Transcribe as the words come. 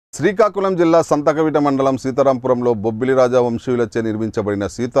శ్రీకాకుళం జిల్లా సంతకవిట మండలం సీతారాంపురంలో బొబ్బిలి రాజా వంశీయులచే నిర్మించబడిన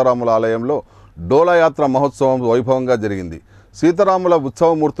సీతారాముల ఆలయంలో డోలాయాత్ర మహోత్సవం వైభవంగా జరిగింది. సీతారాముల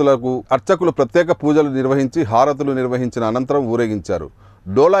ఉత్సవమూర్తులకు అర్చకులు ప్రత్యేక పూజలు నిర్వహించి హారతులు నిర్వహించిన అనంతరం ఊరేగించారు.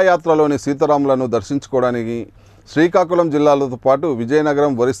 డోలాయాత్రలోని సీతారాములను దర్శించుకోవడానికి శ్రీకాకుళం జిల్లాలతో పాటు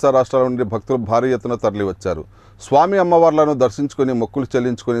విజయనగరం, ఒరిస్సా రాష్ట్రాల నుండి భక్తులు భారీ ఎత్తున తరలివచ్చారు. స్వామి అమ్మవార్లను దర్శించుకుని మొక్కులు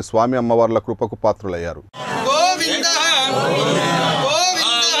చెల్లించుకుని స్వామి అమ్మవార్ల కృపకు పాత్రులయ్యారు.